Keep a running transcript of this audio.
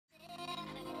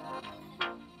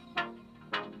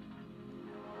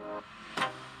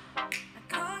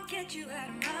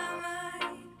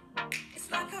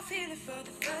feel it for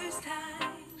the first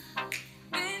time.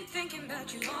 Been thinking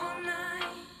about you all night.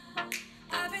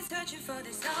 I've been searching for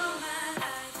this all my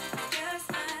life. You're just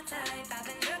my type. I've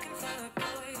been looking for a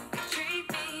boy who can treat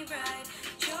me right.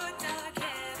 Short dark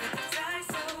hair with his eyes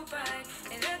so bright.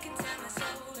 They look into my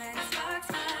soul and it sparks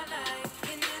my life.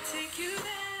 Can I take you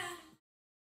there?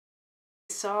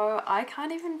 So I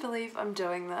can't even believe I'm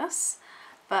doing this,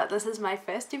 but this is my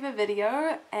first ever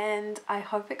video and I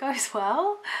hope it goes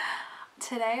well.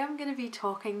 Today I'm going to be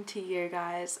talking to you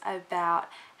guys about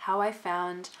how I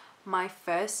found my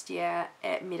first year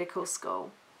at medical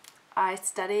school. I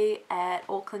study at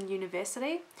Auckland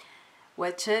University,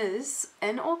 which is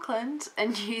in Auckland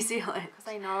in New Zealand.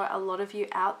 Because I know a lot of you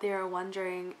out there are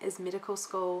wondering, is medical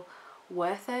school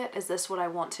worth it? Is this what I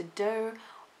want to do?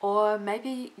 Or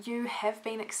maybe you have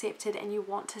been accepted and you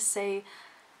want to see,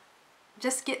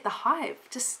 just get the hype,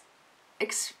 just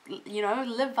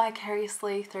live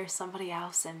vicariously through somebody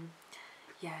else. And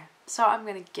yeah, so I'm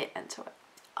going to get into it.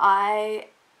 I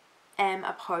am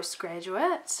a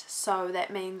postgraduate, so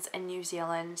that means in New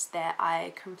Zealand that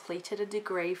I completed a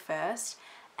degree first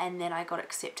and then I got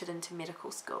accepted into medical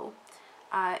school.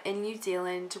 In New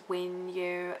Zealand, when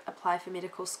you apply for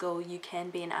medical school, you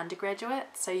can be an undergraduate,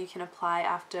 so you can apply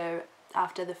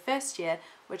after the first year,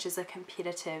 which is a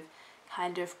competitive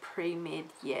kind of pre-med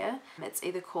year. It's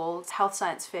either called Health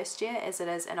Science First Year, as it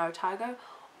is in Otago,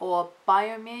 or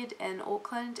Biomed in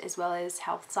Auckland, as well as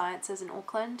Health Sciences in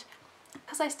Auckland.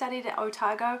 Because I studied at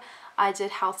Otago, I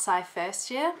did Health Sci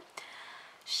First Year.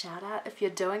 Shout out if you're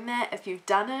doing that, if you've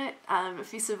done it,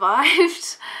 if you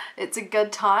survived. It's a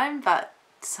good time, but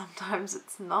sometimes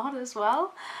it's not as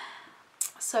well.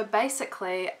 So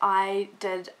basically I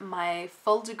did my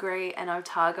full degree in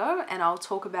Otago, and I'll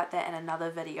talk about that in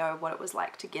another video, what it was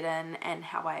like to get in and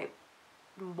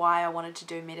why I wanted to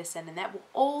do medicine, and that will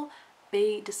all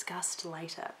be discussed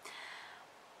later.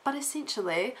 But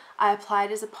essentially I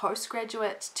applied as a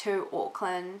postgraduate to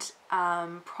Auckland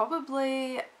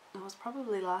it was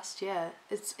probably last year.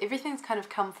 Everything's kind of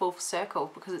come full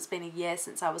circle because it's been a year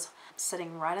since I was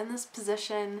sitting right in this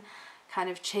position, kind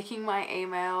of checking my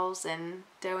emails and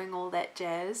doing all that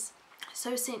jazz.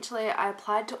 So essentially I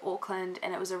applied to Auckland,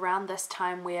 and it was around this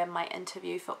time where my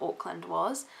interview for Auckland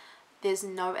was. There's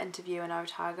no interview in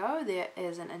Otago, there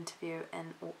is an interview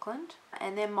in Auckland,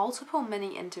 and there are multiple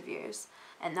mini interviews,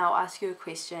 and they'll ask you a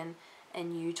question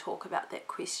and you talk about that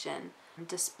question,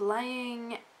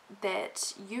 displaying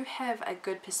that you have a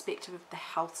good perspective of the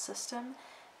health system,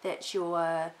 that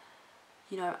you're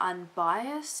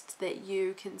unbiased, that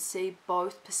you can see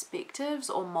both perspectives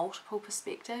or multiple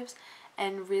perspectives,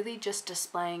 and really just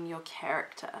displaying your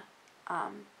character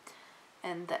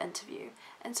in the interview.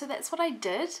 And so that's what I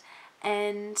did,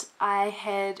 and I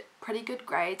had pretty good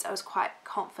grades. I was quite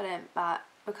confident, but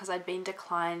because I'd been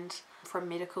declined from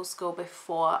medical school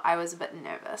before, I was a bit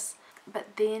nervous.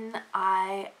 But then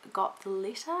I got the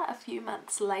letter a few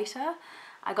months later.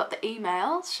 I got the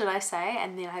email, should I say,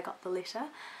 and then I got the letter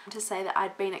to say that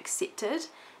I'd been accepted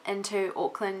into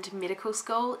Auckland Medical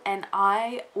School, and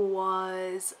I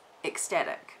was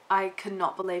ecstatic. I could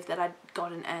not believe that I'd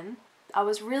gotten in. I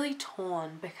was really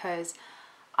torn because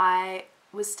I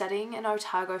was studying in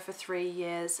Otago for 3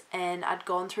 years and I'd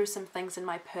gone through some things in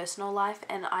my personal life,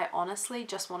 and I honestly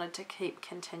just wanted to keep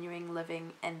continuing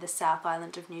living in the South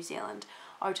Island of New Zealand.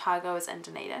 Otago is in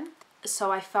Dunedin.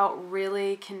 So I felt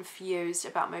really confused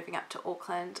about moving up to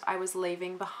Auckland. I was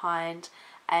leaving behind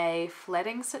a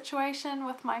flatting situation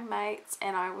with my mates,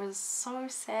 and I was so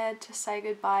sad to say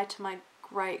goodbye to my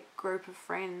great group of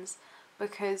friends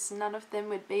because none of them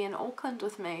would be in Auckland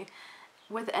with me.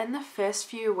 Within the first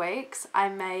few weeks, I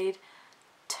made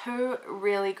 2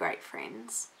 really great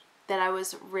friends that I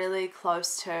was really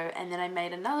close to, and then I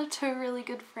made another 2 really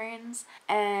good friends,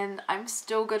 and I'm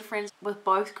still good friends with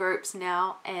both groups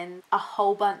now, and a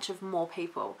whole bunch of more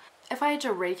people. If I had to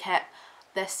recap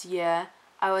this year,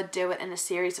 I would do it in a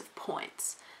series of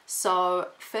points. So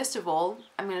first of all,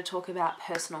 I'm going to talk about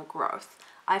personal growth.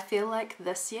 I feel like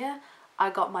this year I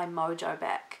got my mojo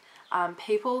back.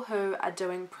 People who are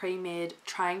doing pre-med,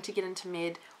 trying to get into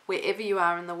med, wherever you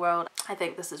are in the world, I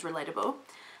think this is relatable.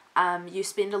 You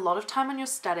spend a lot of time on your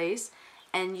studies,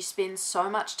 and you spend so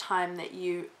much time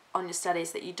on your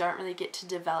studies that you don't really get to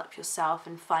develop yourself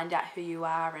and find out who you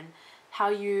are and how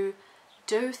you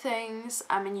do things.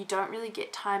 You don't really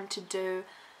get time to do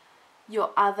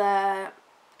your other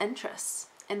interests.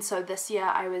 And so this year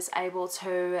I was able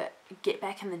to get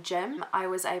back in the gym. I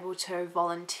was able to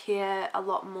volunteer a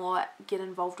lot more, get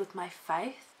involved with my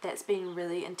faith. That's been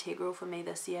really integral for me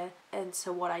this year, and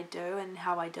so what I do and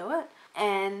how I do it.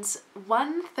 And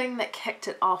one thing that kicked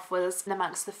it off was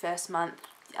amongst the first month,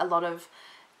 A lot of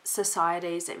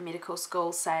societies at medical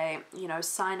school say, you know,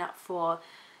 sign up for,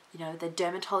 you know, the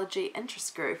dermatology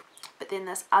interest group. But then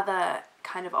this other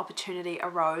kind of opportunity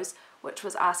arose, which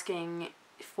was asking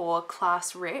for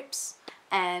class reps,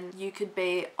 and you could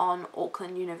be on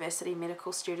Auckland University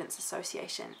Medical Students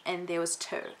Association, and there was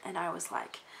 2, and I was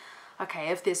like, okay,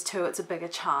 if there's 2, it's a bigger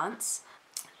chance.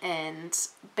 And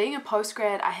being a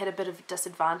postgrad, I had a bit of a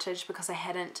disadvantage because I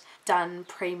hadn't done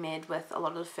pre-med with a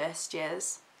lot of the first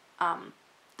years.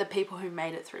 The people who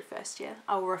made it through first year,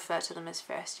 I will refer to them as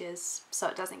first years so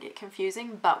it doesn't get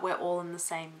confusing, but we're all in the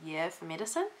same year for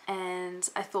medicine. And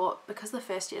I thought, because the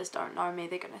first years don't know me,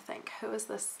 they're going to think, who is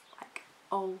this like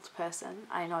old person?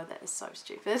 I know that is so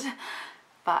stupid,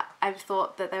 but I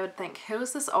thought that they would think, who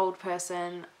is this old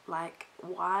person? Like,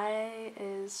 why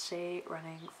is she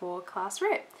running for class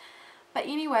rep? But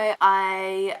anyway,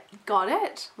 I got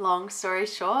it, long story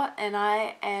short, and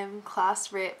I am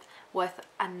class rep with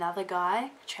another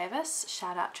guy, Travis.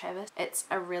 Shout out Travis. It's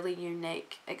a really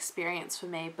unique experience for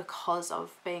me because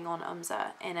of being on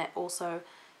UMSA, and it also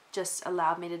just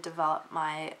allowed me to develop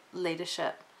my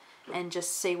leadership and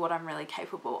just see what I'm really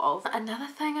capable of. Another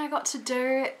thing I got to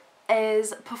do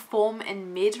is perform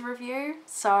in med review.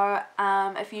 So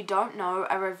if you don't know,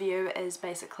 a review is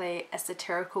basically a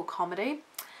satirical comedy.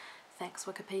 Thanks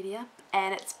Wikipedia.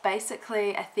 And it's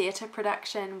basically a theatre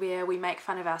production where we make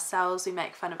fun of ourselves, we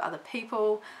make fun of other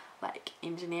people, like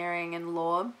engineering and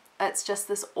law. It's just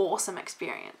this awesome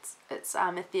experience. It's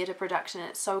a theatre production,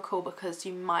 and it's so cool because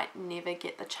you might never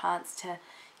get the chance to,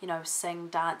 you know, sing,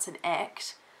 dance and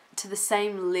act to the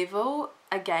same level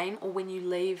again or when you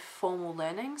leave formal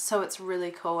learning. So it's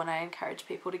really cool, and I encourage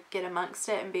people to get amongst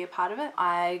it and be a part of it.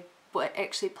 I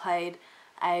actually played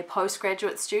a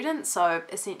postgraduate student, so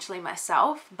essentially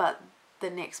myself, but the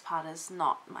next part is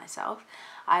not myself.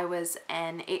 I was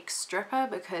an ex-stripper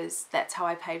because that's how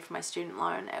I paid for my student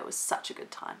loan. It was such a good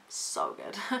time, so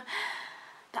good.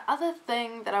 The other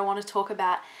thing that I want to talk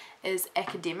about is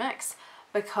academics,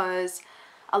 because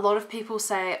a lot of people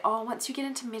say, oh, once you get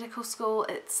into medical school,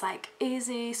 it's like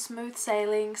easy, smooth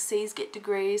sailing, C's get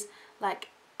degrees. Like,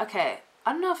 okay,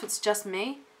 I don't know if it's just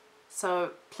me,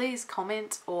 so please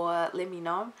comment or let me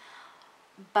know.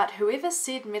 But whoever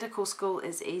said medical school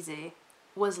is easy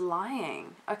was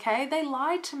lying, okay? They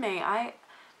lied to me.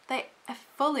 They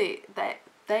fully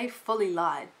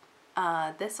lied.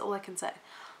 That's all I can say.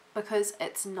 Because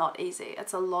it's not easy.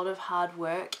 It's a lot of hard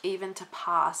work, even to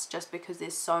pass, just because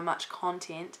there's so much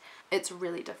content. It's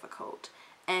really difficult.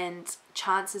 And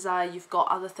chances are you've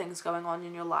got other things going on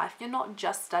in your life. You're not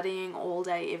just studying all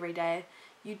day, every day.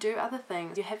 You do other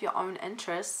things. You have your own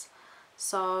interests.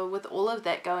 So with all of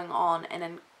that going on and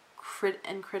an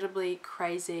incredibly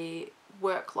crazy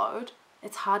workload,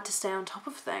 it's hard to stay on top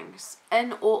of things.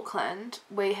 In Auckland,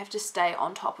 we have to stay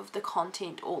on top of the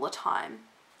content all the time.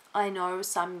 I know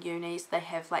some unis, they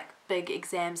have like big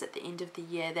exams at the end of the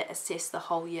year that assess the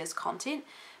whole year's content,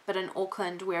 but in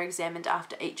Auckland we're examined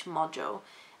after each module,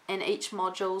 and each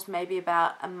module's maybe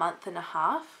about a month and a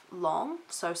half long,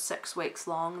 so 6 weeks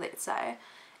long, let's say,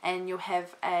 and you'll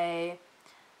have a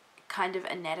kind of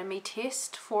anatomy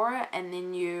test for it, and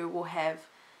then you will have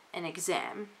an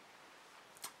exam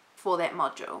for that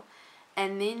module.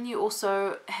 And then you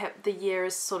also have, the year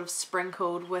is sort of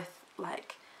sprinkled with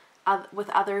like with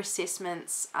other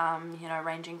assessments, you know,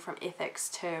 ranging from ethics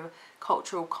to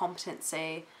cultural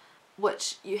competency,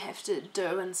 which you have to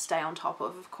do and stay on top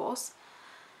of course.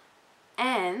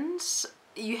 And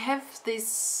you have these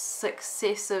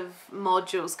successive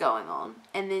modules going on,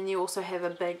 and then you also have a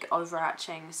big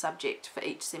overarching subject for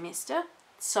each semester.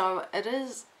 So it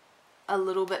is a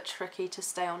little bit tricky to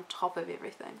stay on top of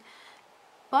everything.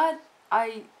 But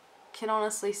I can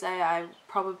honestly say I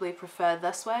probably prefer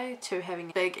this way to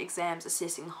having big exams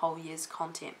assessing the whole year's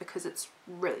content, because it's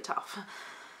really tough.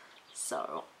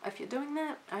 So if you're doing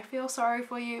that, I feel sorry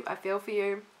for you. I feel for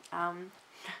you.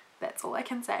 That's all I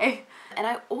can say. And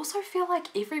I also feel like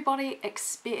everybody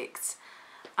expects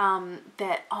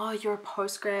that, oh, you're a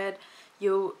postgrad,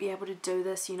 you'll be able to do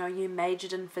this, you know, you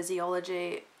majored in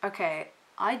physiology. Okay,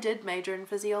 I did major in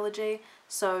physiology,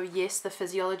 so yes, the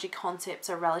physiology concepts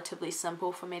are relatively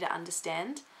simple for me to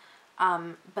understand.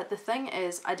 But the thing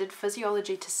is, I did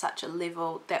physiology to such a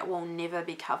level that will never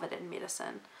be covered in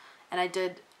medicine. And I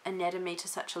did anatomy to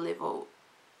such a level,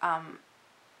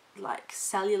 like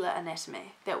cellular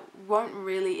anatomy, that won't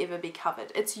really ever be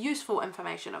covered. It's useful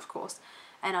information, of course,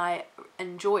 and I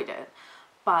enjoyed it,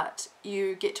 but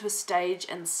you get to a stage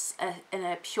in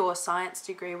a pure science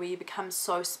degree where you become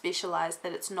so specialized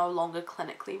that it's no longer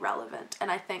clinically relevant,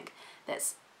 and I think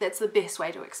that's the best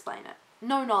way to explain it.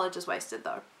 No knowledge is wasted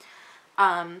though.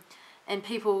 And And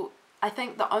people, I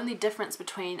think the only difference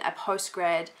between a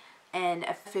postgrad and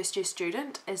a first year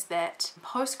student is that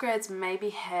postgrads maybe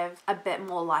have a bit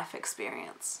more life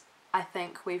experience. I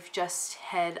think we've just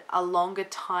had a longer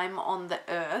time on the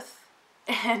earth,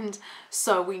 and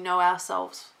so we know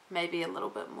ourselves maybe a little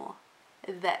bit more.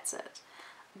 That's it.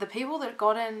 The people that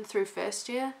got in through first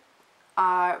year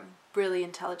are really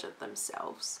intelligent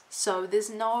themselves. So there's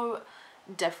no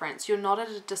difference. You're not at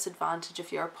a disadvantage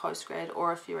if you're a postgrad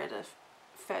or if you're at a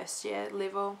first year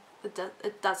level.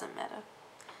 It doesn't matter.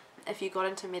 If you got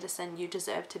into medicine, you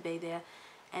deserve to be there,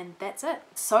 and that's it.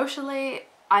 Socially,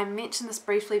 I mentioned this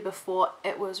briefly before,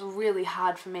 it was really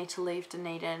hard for me to leave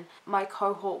Dunedin. My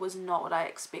cohort was not what I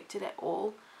expected at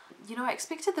all. You know, I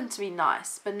expected them to be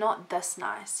nice, but not this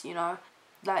nice, you know.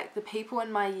 Like, the people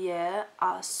in my year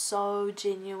are so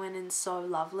genuine and so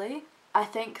lovely. I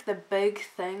think the big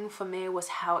thing for me was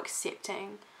how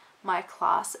accepting my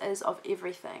class is of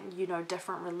everything. You know,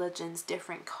 different religions,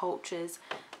 different cultures,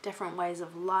 different ways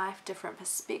of life, different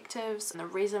perspectives. And the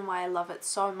reason why I love it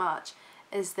so much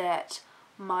is that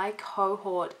my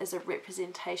cohort is a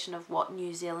representation of what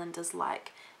New Zealand is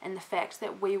like, and the fact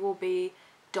that we will be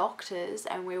doctors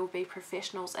and we will be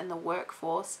professionals in the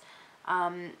workforce.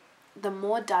 The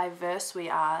more diverse we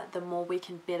are, the more we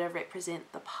can better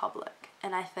represent the public,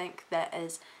 and I think that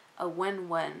is a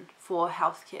win-win for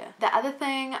healthcare. The other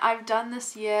thing I've done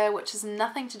this year, which has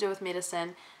nothing to do with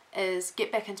medicine, is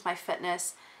get back into my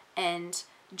fitness and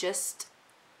just,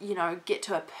 you know, get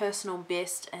to a personal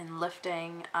best in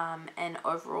lifting and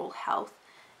overall health.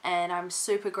 And I'm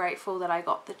super grateful that I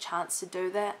got the chance to do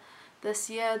that this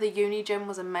year. The uni gym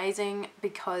was amazing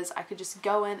because I could just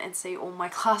go in and see all my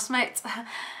classmates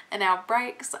in our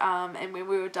breaks, and when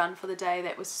we were done for the day,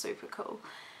 that was super cool.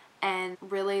 And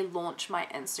really launch my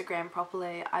Instagram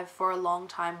properly. I've for a long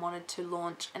time wanted to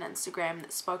launch an Instagram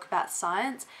that spoke about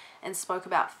science and spoke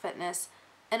about fitness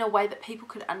in a way that people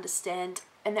could understand,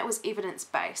 and that was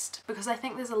evidence-based, because I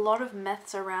think there's a lot of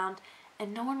myths around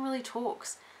and no one really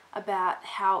talks about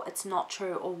how it's not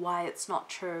true or why it's not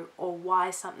true or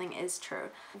why something is true.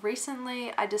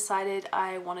 Recently I decided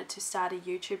I wanted to start a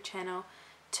YouTube channel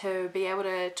to be able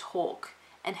to talk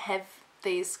and have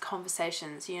these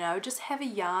conversations, you know, just have a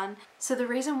yarn. So the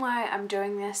reason why I'm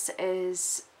doing this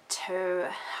is to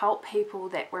help people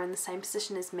that were in the same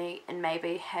position as me and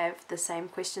maybe have the same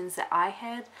questions that I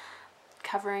had,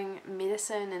 covering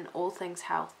medicine and all things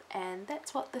health. And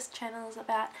that's what this channel is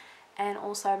about, and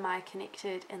also my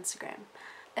connected Instagram.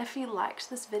 If you liked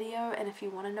this video and if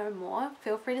you want to know more,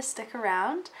 feel free to stick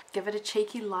around, give it a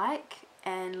cheeky like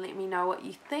and let me know what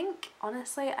you think.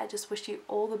 Honestly, I just wish you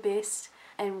all the best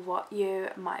in what you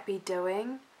might be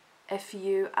doing. If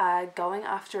you are going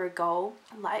after a goal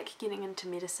like getting into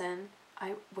medicine,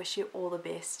 I wish you all the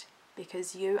best,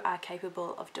 because you are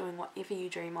capable of doing whatever you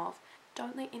dream of.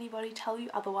 Don't let anybody tell you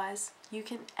otherwise. You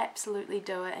can absolutely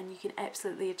do it, and you can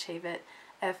absolutely achieve it.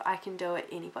 If I can do it,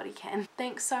 anybody can.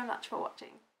 Thanks so much for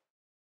watching.